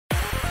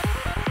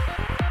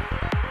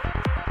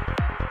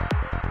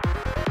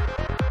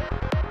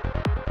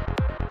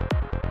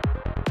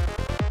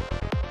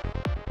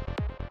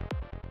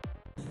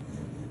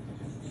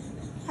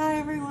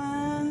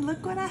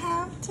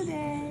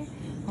today.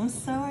 I'm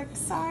so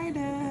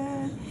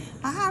excited.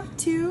 I have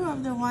 2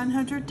 of the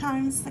 100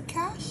 times the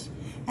cash,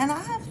 and I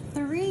have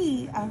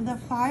 3 of the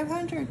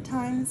 500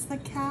 times the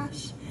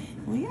cash.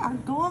 We are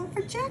going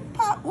for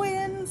jackpot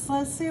wins.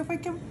 Let's see if we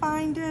can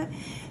find it.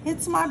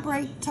 It's my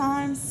break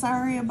time.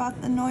 Sorry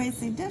about the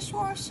noisy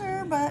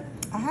dishwasher, but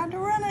I had to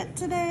run it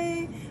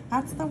today.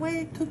 That's the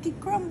way cookie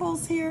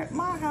crumbles here at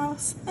my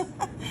house.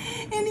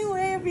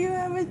 Anyway, if you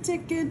have a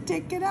ticket,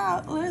 take it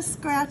out. Let's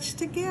scratch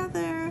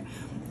together.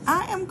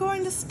 I am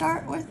going to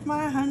start with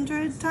my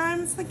 100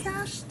 times the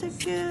cash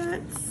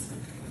tickets.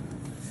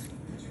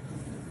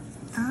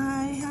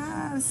 I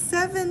have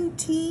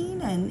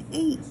 17 and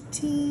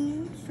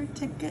 18 for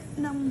ticket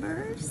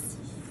numbers.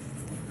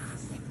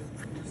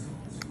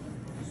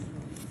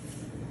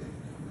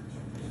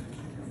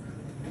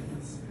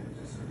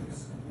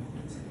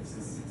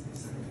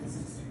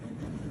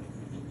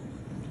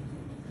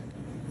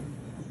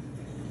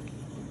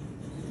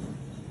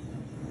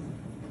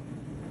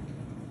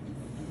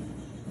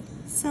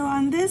 So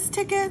on this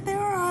ticket, there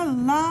are a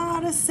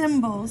lot of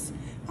symbols.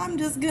 I'm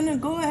just gonna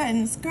go ahead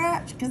and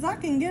scratch because I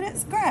can get it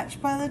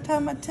scratched by the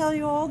time I tell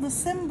you all the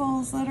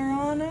symbols that are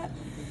on it.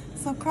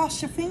 So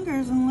cross your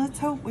fingers and let's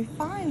hope we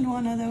find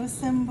one of those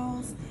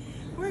symbols.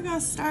 We're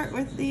gonna start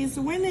with these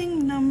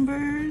winning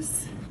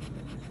numbers.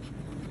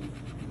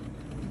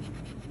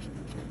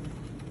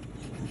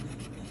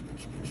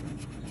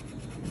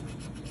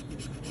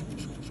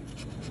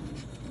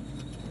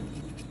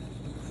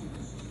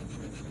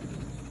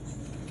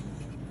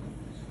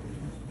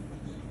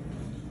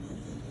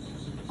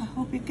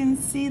 Hope you can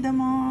see them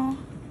all.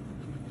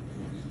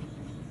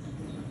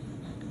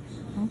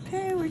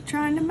 Okay, we're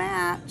trying to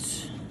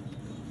match.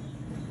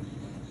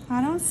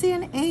 I don't see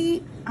an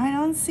 8. I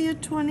don't see a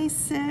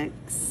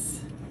 26.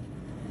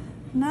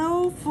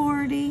 No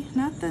 40.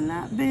 Nothing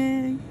that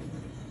big.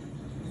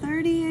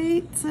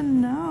 38's a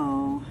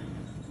no.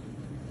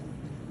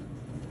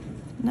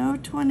 No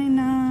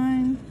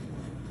 29.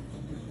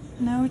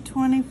 No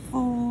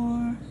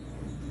 24.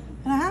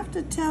 And I have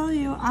to tell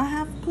you, I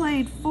have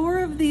played 4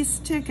 of these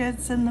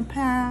tickets in the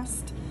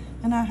past,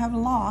 and I have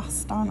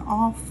lost on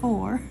all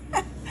 4.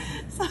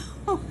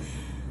 So,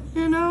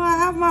 you know, I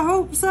have my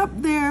hopes up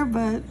there,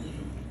 but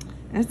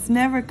it's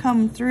never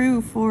come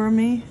through for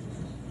me.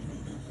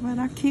 But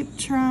I keep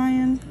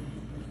trying.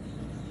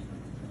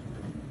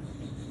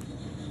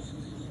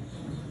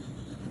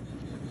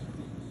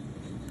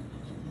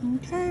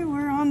 Okay,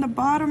 we're on the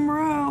bottom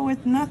row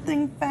with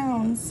nothing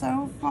found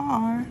so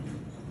far.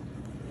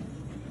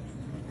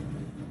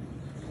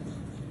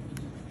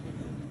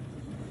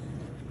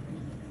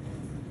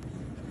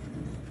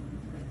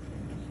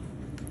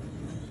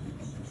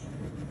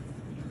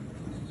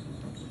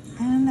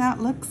 And that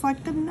looks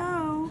like a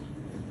no.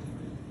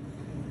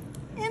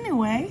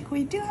 Anyway,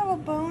 we do have a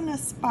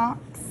bonus box.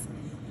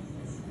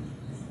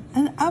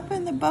 And up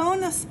in the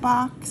bonus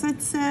box,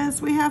 it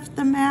says we have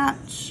to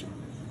match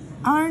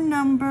our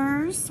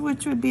numbers,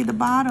 which would be the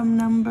bottom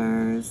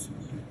numbers,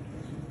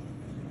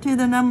 to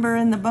the number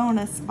in the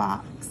bonus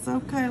box.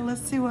 Okay,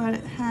 let's see what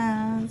it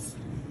has.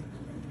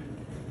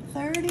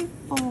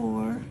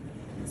 34.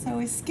 So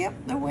we skip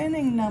the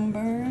winning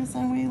numbers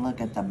and we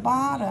look at the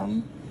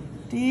bottom.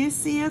 Do you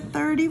see a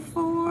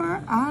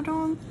 34? I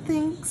don't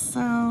think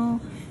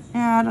so.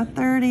 Add a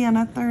 30 and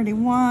a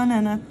 31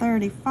 and a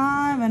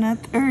 35 and a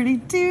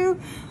 32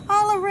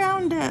 all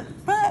around it.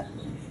 But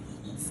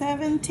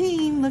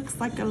 17 looks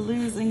like a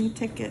losing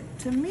ticket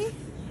to me.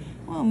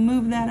 We'll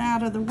move that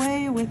out of the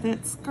way with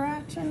its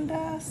scratch and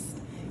dust.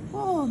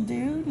 We'll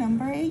do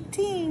number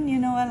 18. You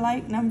know I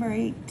like number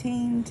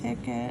 18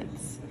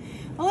 tickets.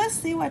 Well, let's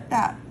see what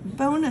that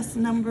bonus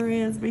number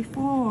is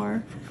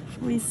before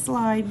we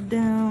slide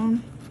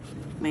down.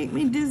 Make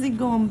me dizzy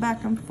going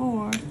back and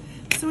forth.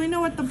 So we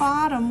know at the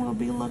bottom we'll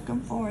be looking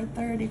for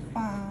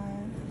 35.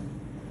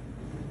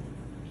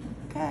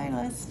 Okay,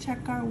 let's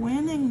check our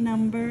winning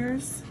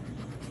numbers.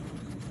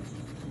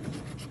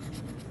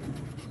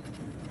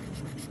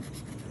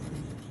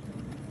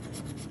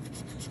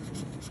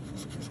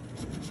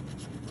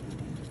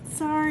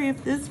 Sorry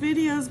if this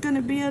video is going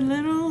to be a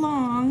little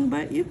long,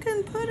 but you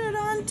can put it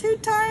on 2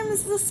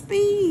 times the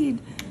speed.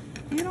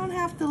 You don't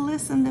have to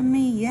listen to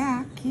me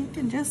yak. You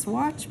can just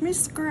watch me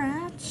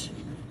scratch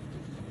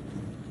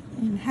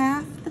in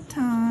half the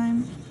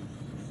time.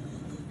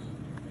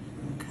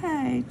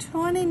 Okay,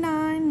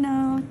 29,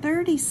 no.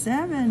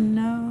 37,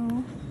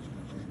 no.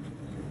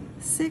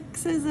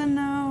 6 is a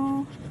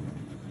no.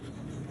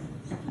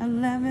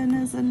 11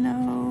 is a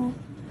no.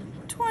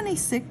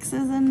 26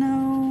 is a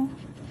no.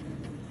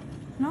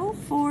 No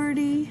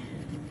 40.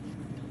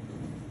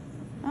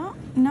 Oh,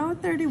 no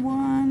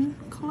 31.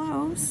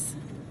 Close.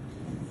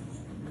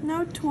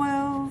 No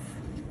 12,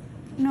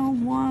 no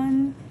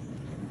 1,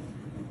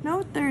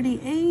 no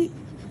 38,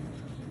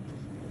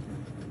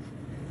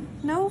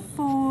 no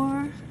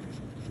 4,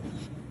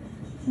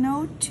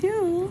 no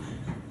 2,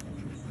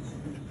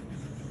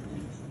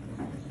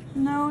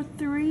 no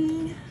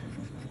 3,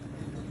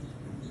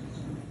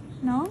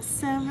 no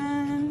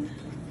 7,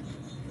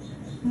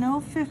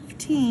 no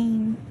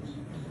 15.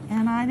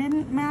 And I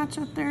didn't match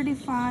a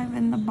 35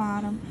 in the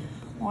bottom.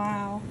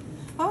 Wow.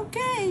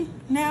 Okay,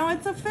 now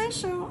it's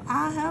official.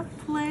 I have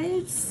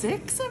played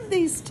 6 of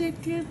these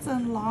tickets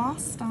and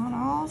lost on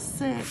all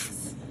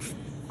 6.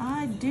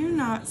 I do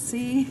not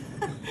see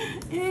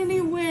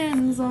any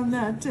wins on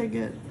that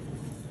ticket.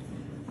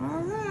 All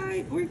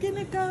right, we're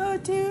gonna go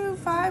to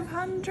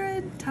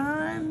 500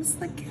 times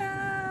the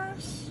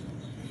cash.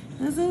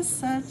 This is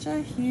such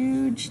a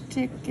huge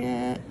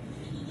ticket.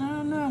 I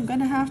don't know, I'm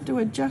gonna have to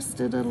adjust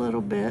it a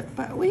little bit,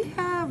 but we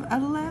have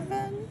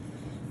 11,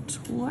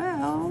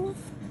 12,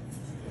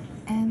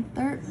 and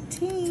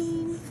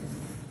 13.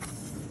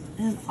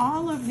 And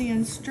all of the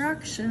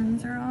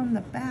instructions are on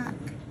the back.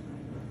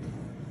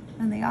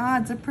 And the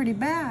odds are pretty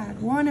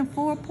bad, 1 in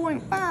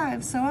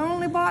 4.5, so I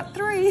only bought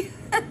 3.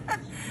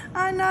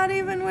 I'm not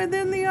even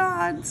within the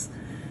odds.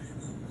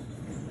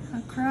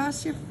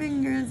 Cross your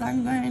fingers,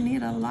 I'm going to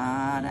need a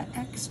lot of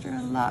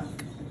extra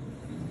luck.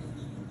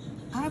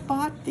 I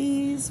bought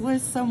these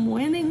with some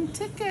winning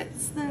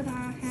tickets that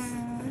I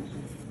had.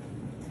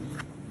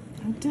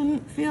 I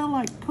didn't feel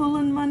like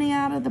pulling money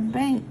out of the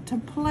bank to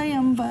play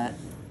them, but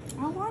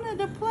I wanted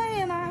to play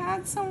and I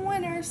had some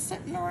winners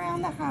sitting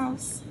around the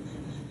house.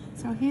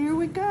 So here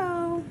we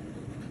go.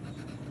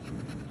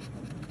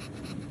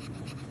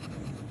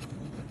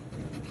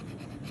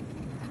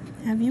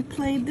 Have you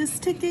played this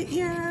ticket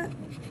yet?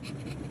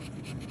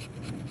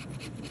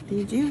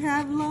 Did you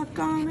have luck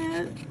on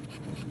it?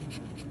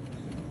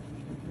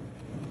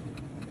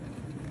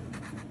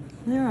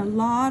 There are a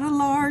lot of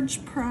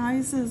large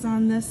prizes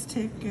on this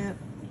ticket.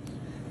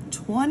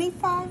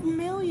 25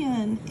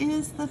 million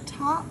is the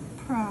top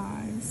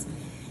prize.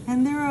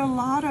 And there are a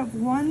lot of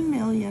 $1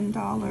 million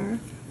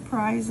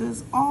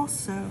prizes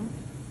also.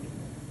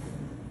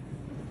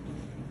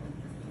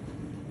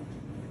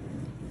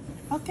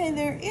 Okay,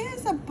 there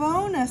is a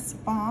bonus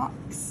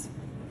box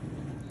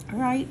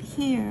right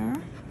here.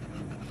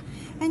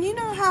 And you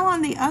know how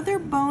on the other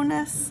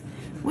bonus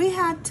we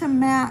had to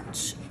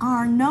match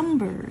our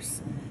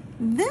numbers?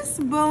 This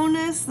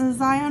bonus, as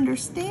I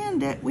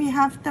understand it, we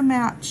have to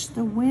match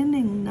the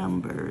winning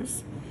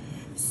numbers.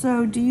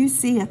 So do you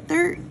see a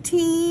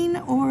 13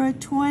 or a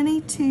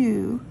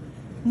 22?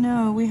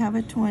 No, we have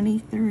a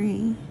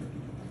 23.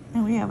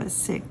 And we have a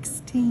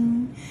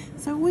 16.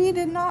 So we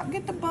did not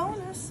get the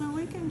bonus, so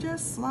we can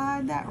just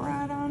slide that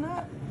right on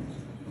up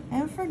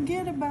and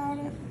forget about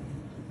it.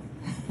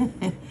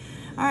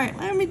 All right,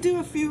 let me do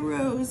a few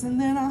rows and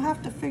then I'll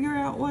have to figure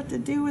out what to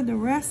do with the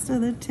rest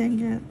of the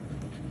ticket.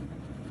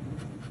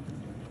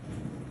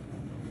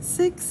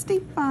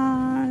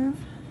 65,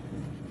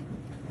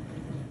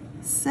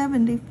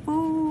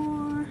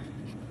 74,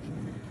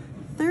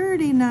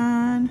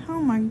 39,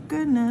 oh my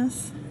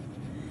goodness.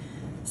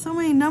 So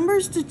many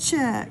numbers to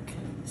check.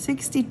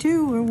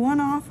 62, we're 1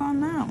 off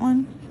on that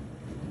one.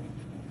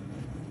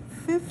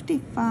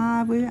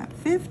 55, we got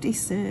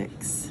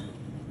 56.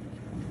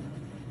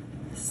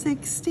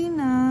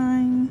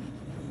 69,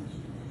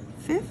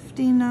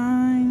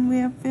 59, we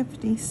have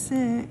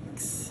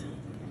 56.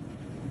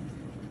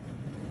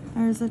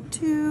 There's a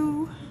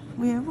 2,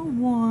 we have a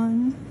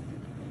 1.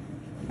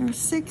 There's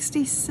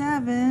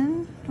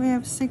 67, we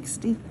have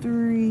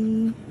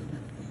 63.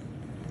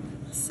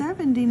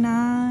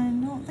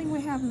 79, don't think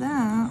we have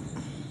that.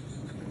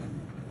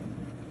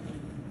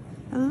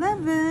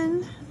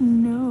 11,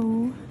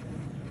 no.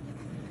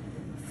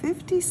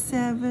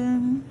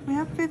 57, we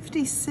have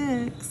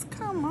 56,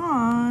 come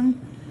on.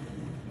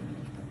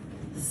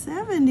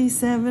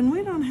 77,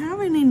 we don't have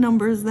any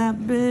numbers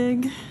that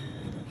big.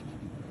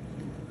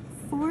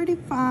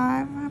 45,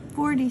 I have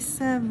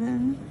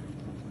 47.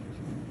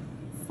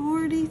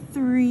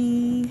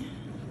 43.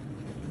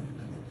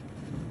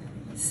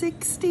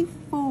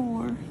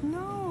 64,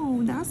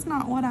 no, that's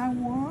not what I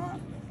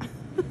want.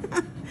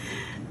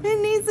 It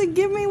needs to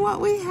give me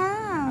what we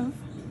have.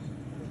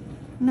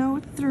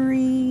 No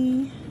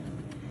 3,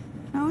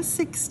 no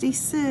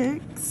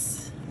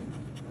 66,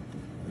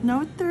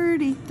 no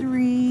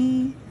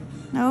 33,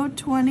 no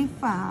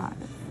 25.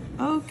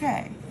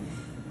 Okay,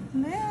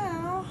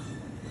 now,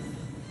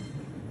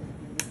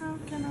 how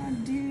can I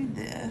do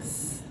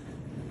this?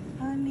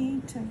 I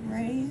need to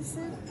raise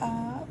it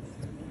up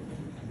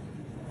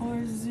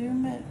or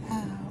zoom it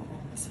out.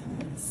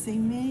 Let's see,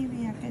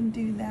 maybe I can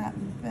do that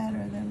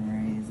better than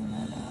raising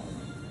it up.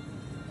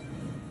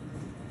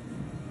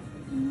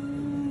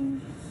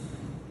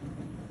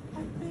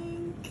 I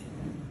think,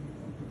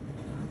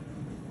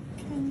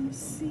 can you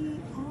see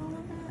all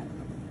of it?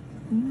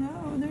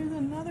 No, there's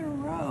another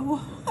row.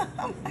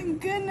 Oh my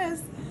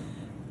goodness.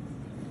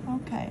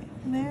 Okay,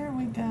 there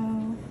we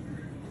go.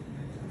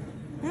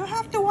 You'll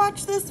have to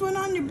watch this one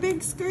on your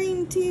big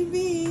screen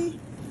TV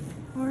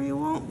or you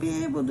won't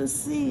be able to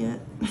see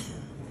it.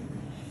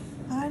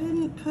 I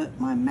didn't put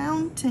my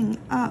mounting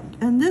up,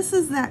 and this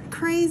is that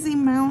crazy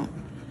mount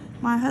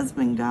my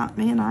husband got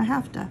me, and I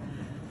have to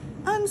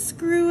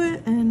unscrew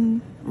it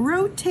and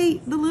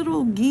rotate the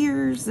little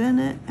gears in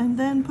it and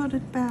then put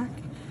it back.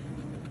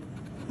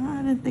 I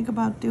didn't think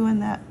about doing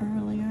that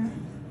earlier.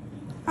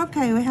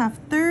 Okay, we have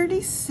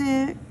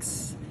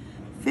 36,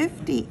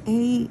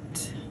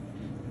 58,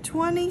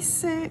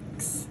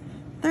 26,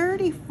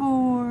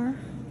 34,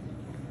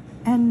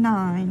 and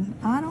 9.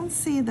 I don't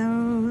see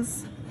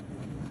those.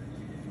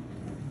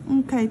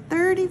 Okay,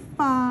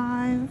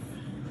 35,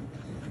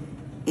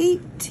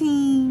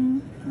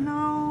 18,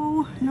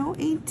 no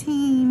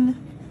 18,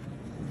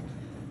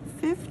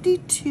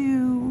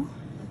 52,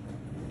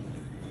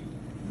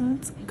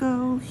 let's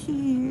go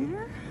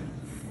here,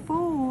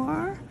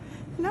 4,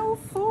 no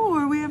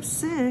 4, we have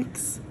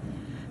 6,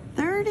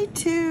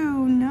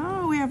 32,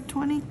 no, we have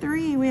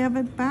 23, we have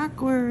it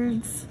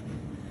backwards.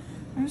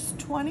 There's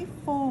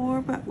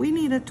 24, but we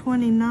need a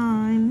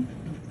 29.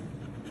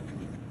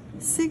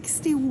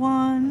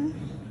 61,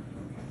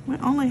 we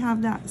only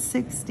have that.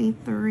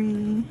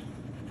 63,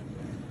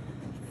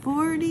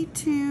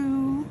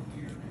 42,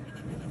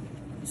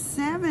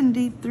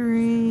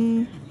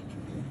 73,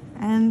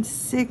 and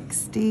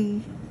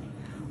 60.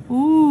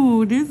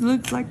 Ooh, this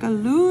looks like a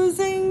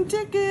losing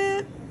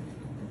ticket.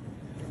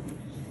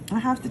 I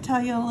have to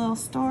tell you a little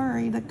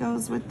story that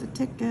goes with the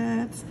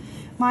tickets.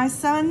 My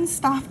son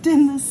stopped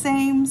in the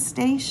same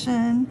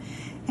station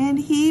and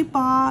he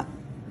bought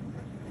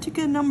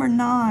ticket number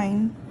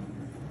 9.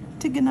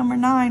 Ticket number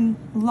 9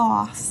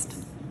 lost.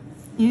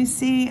 You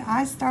see,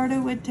 I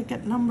started with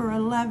ticket number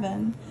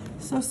 11.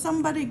 So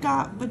somebody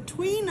got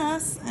between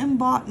us and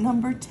bought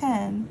number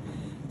 10.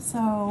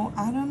 So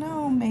I don't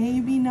know,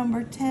 maybe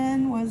number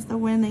 10 was the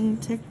winning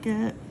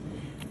ticket.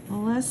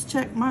 Well, let's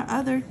check my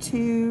other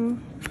two.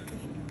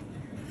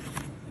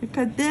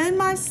 Because then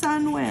my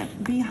son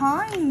went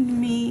behind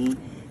me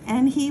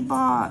and he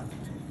bought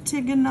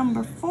ticket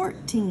number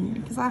 14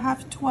 because I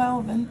have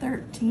 12 and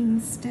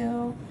 13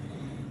 still.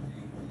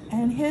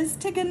 And his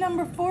ticket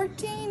number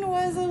 14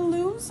 was a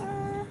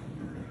loser.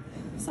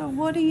 So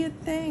what do you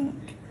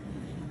think?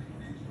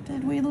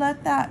 Did we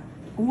let that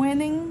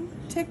winning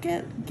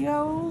ticket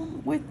go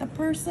with the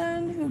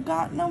person who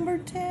got number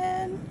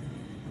 10?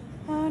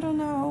 I don't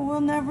know. We'll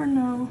never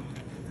know.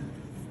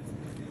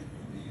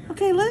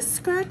 Okay, let's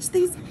scratch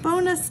these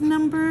bonus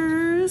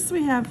numbers.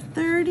 We have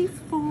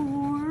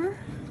 34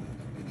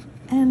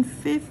 and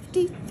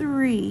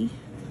 53.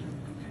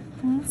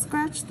 Let's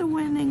scratch the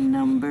winning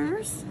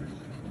numbers.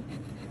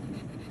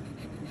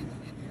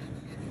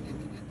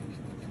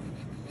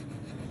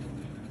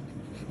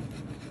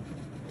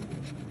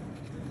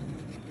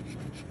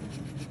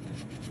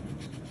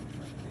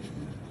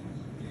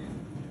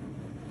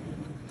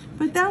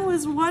 But that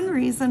was one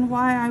reason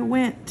why I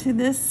went to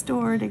this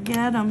store to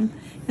get them,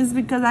 is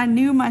because I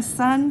knew my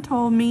son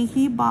told me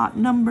he bought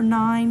number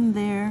 9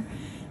 there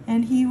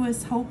and he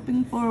was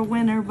hoping for a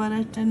winner, but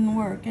it didn't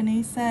work. And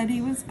he said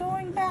he was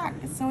going back,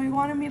 so he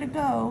wanted me to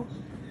go.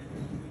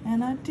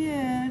 And I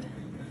did.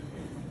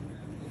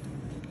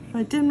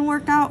 But it didn't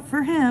work out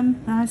for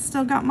him. I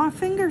still got my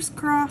fingers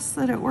crossed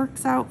that it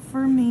works out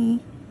for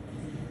me.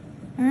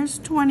 There's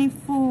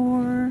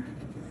 24,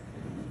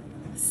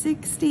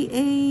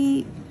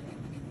 68,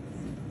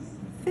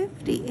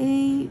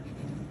 58,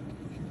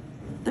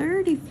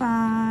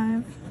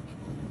 35,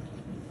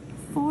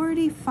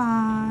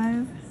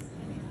 45,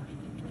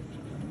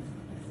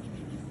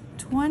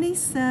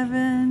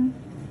 27,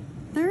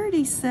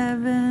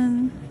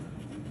 37,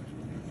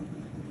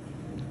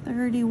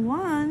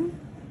 31,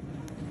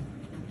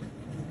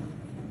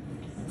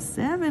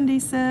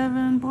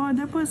 77. Boy,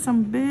 they put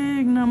some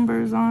big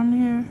numbers on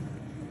here.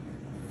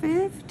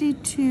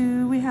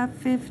 52, we have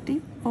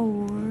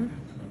 54.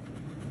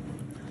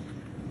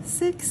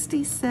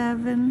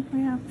 67,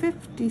 we have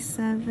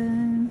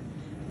 57.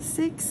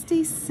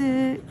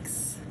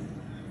 66,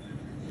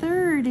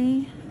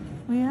 30,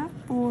 we have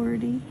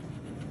 40.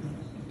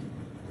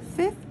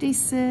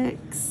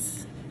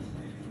 56,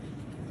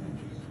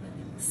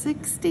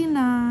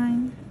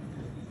 69,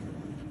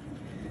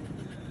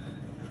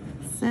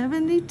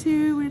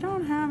 72, we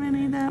don't have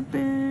any that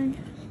big.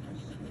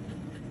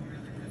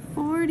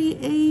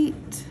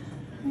 48,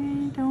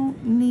 we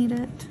don't need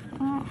it.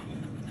 Oh.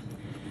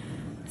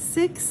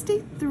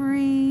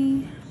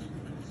 63,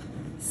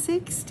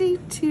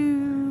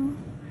 62,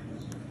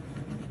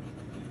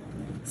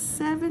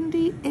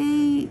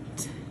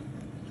 78,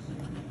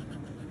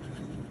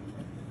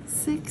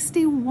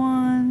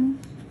 61,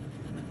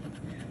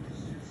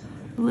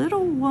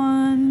 little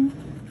 1,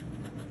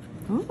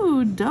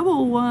 ooh,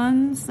 double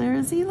ones,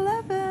 there's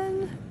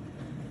 11.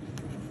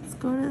 Let's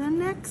go to the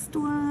next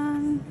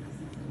one.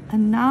 A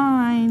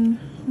 9,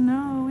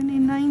 no, we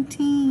need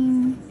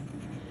 19.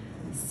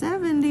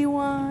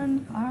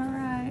 71, all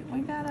right,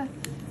 we gotta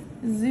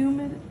zoom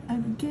it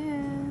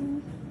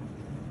again.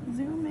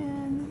 Zoom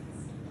in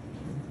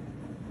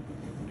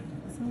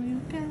so you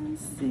can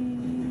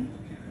see.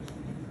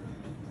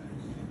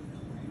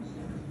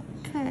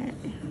 Okay.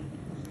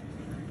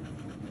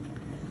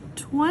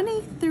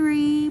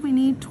 23, we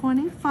need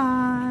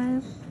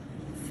 25.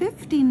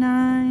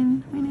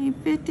 59, we need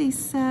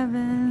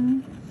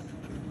 57.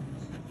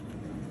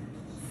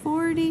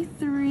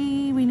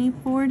 43, we need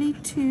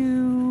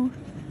 42.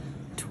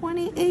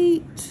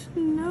 28,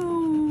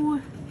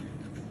 no.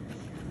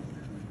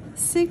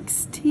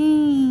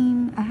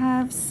 16. I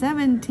have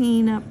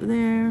 17 up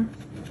there.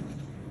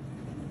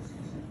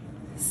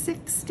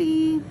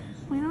 60.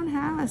 We don't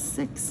have a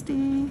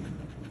 60.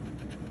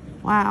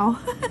 Wow.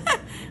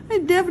 We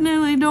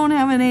definitely don't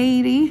have an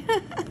 80.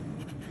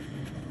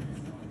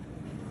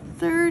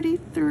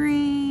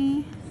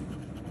 33.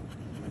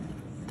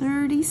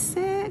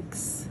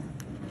 36.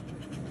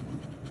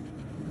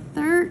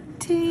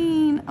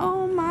 13.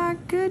 Oh my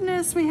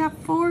goodness, we have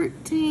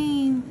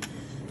 14.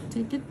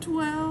 Ticket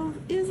 12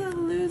 is a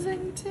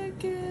losing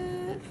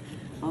ticket.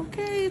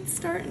 Okay, it's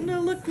starting to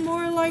look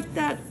more like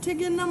that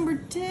ticket number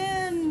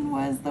 10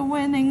 was the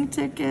winning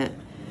ticket.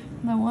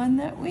 The one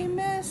that we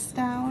missed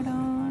out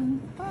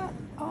on. But,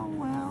 oh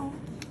well.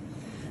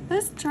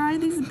 Let's try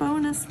these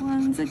bonus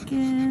ones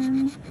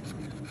again.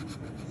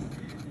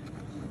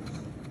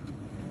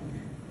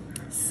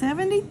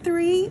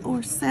 73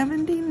 or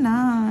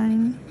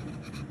 79.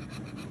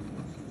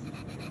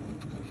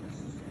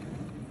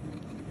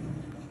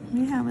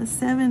 We have a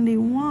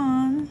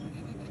 71.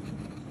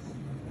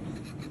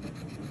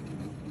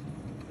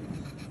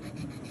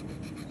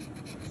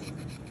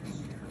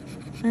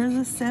 There's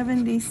a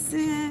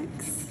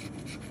 76.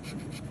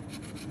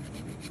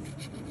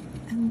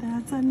 And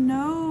that's a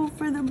no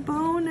for the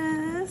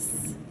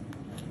bonus.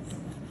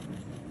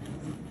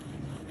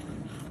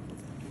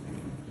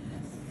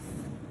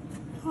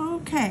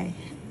 Okay.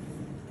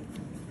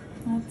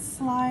 Let's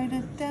slide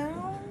it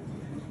down.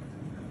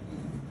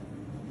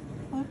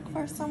 Look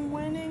for some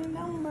winning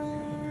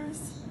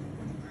numbers.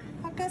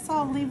 I guess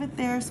I'll leave it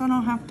there so I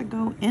don't have to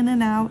go in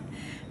and out.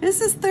 This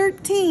is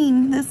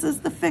 13. This is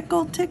the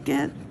fickle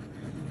ticket.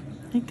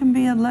 It can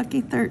be a lucky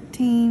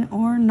 13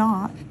 or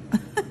not.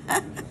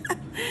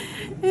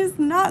 It's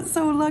not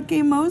so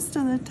lucky most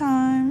of the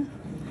time.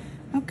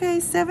 Okay,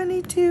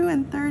 72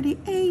 and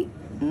 38.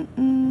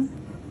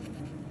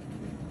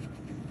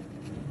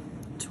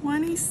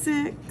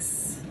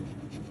 26.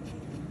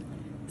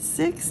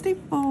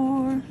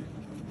 64.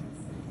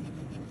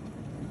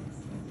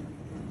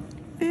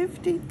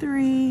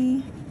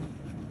 53.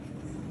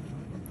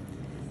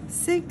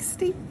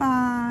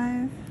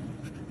 65.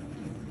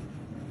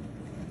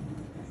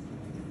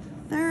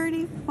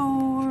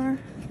 34.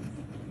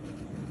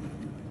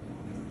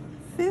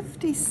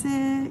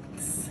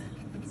 56.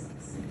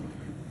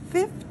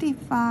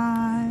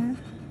 55.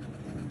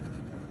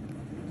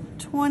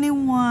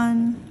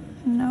 21.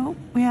 Nope,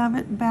 we have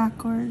it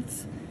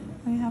backwards.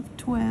 We have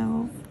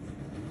 12.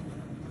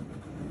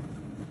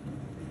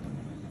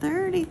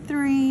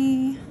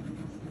 33.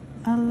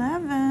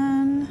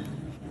 11.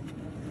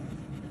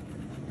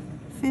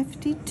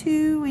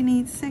 52. We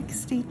need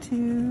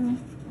 62.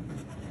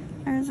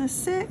 There's a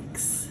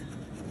 6.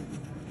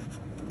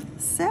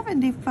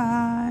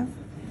 75.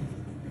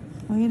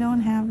 We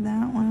don't have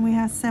that one. We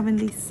have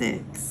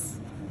 76.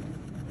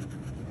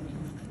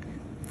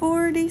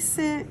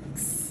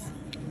 46.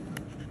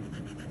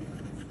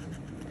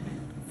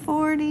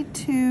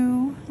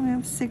 42. We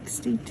have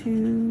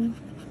 62.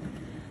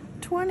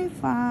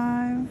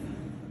 25.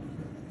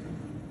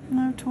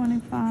 No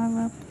 25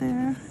 up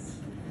there.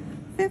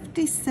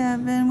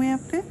 57. We have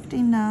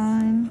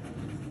 59.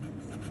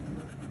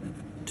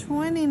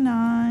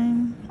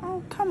 29.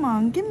 Oh, come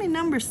on. Give me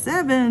number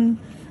 7.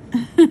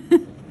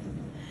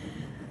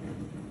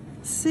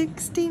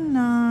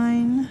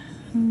 69.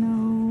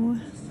 No.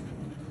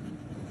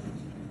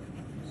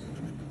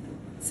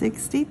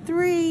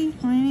 63.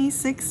 We need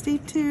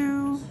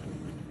 62.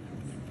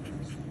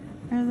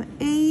 There's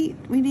 8.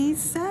 We need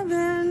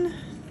 7.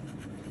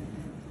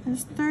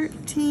 There's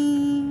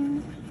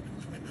 13.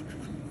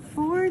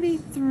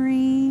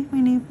 43.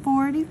 We need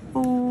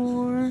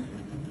 44.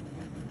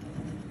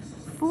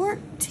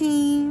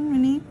 14. We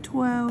need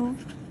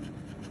 12.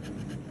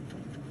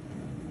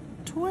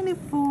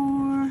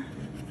 24.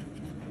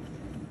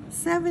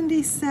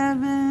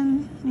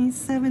 77. We need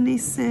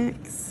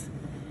 76.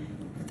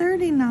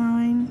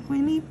 39. We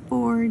need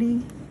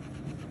 40.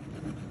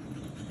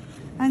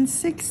 And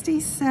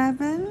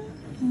 67.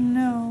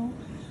 No.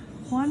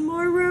 One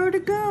more row to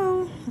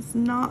go. It's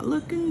not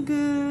looking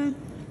good.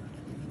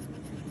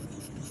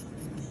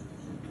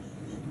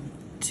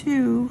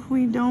 2.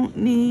 We don't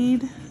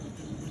need.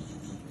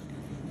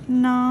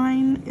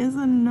 9 is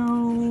a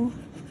no.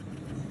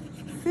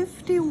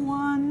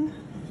 51.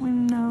 We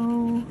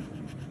no.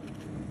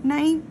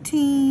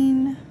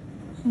 19.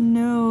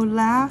 No.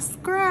 Last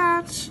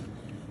scratch.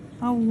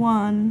 A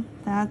 1.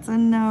 That's a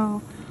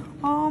no.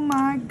 Oh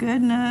my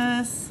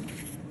goodness.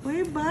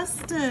 We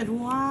busted.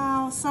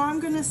 Wow. So I'm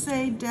going to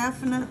say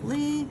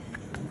definitely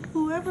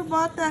whoever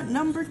bought that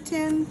number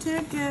 10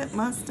 ticket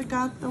must have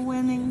got the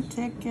winning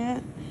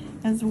ticket,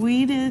 as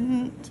we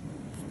didn't.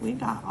 We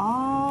got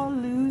all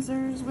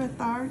losers with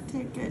our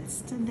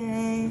tickets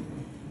today.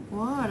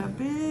 What a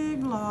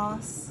big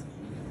loss.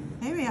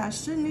 Maybe I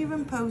shouldn't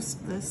even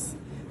post this,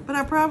 but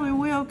I probably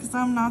will because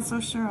I'm not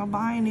so sure I'll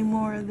buy any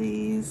more of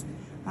these.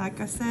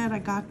 Like I said, I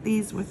got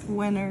these with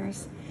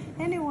winners.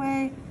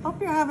 Anyway,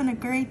 hope you're having a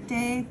great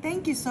day.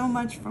 Thank you so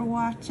much for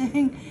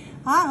watching.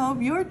 I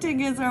hope your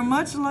tickets are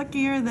much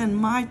luckier than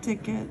my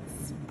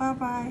tickets.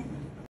 Bye-bye.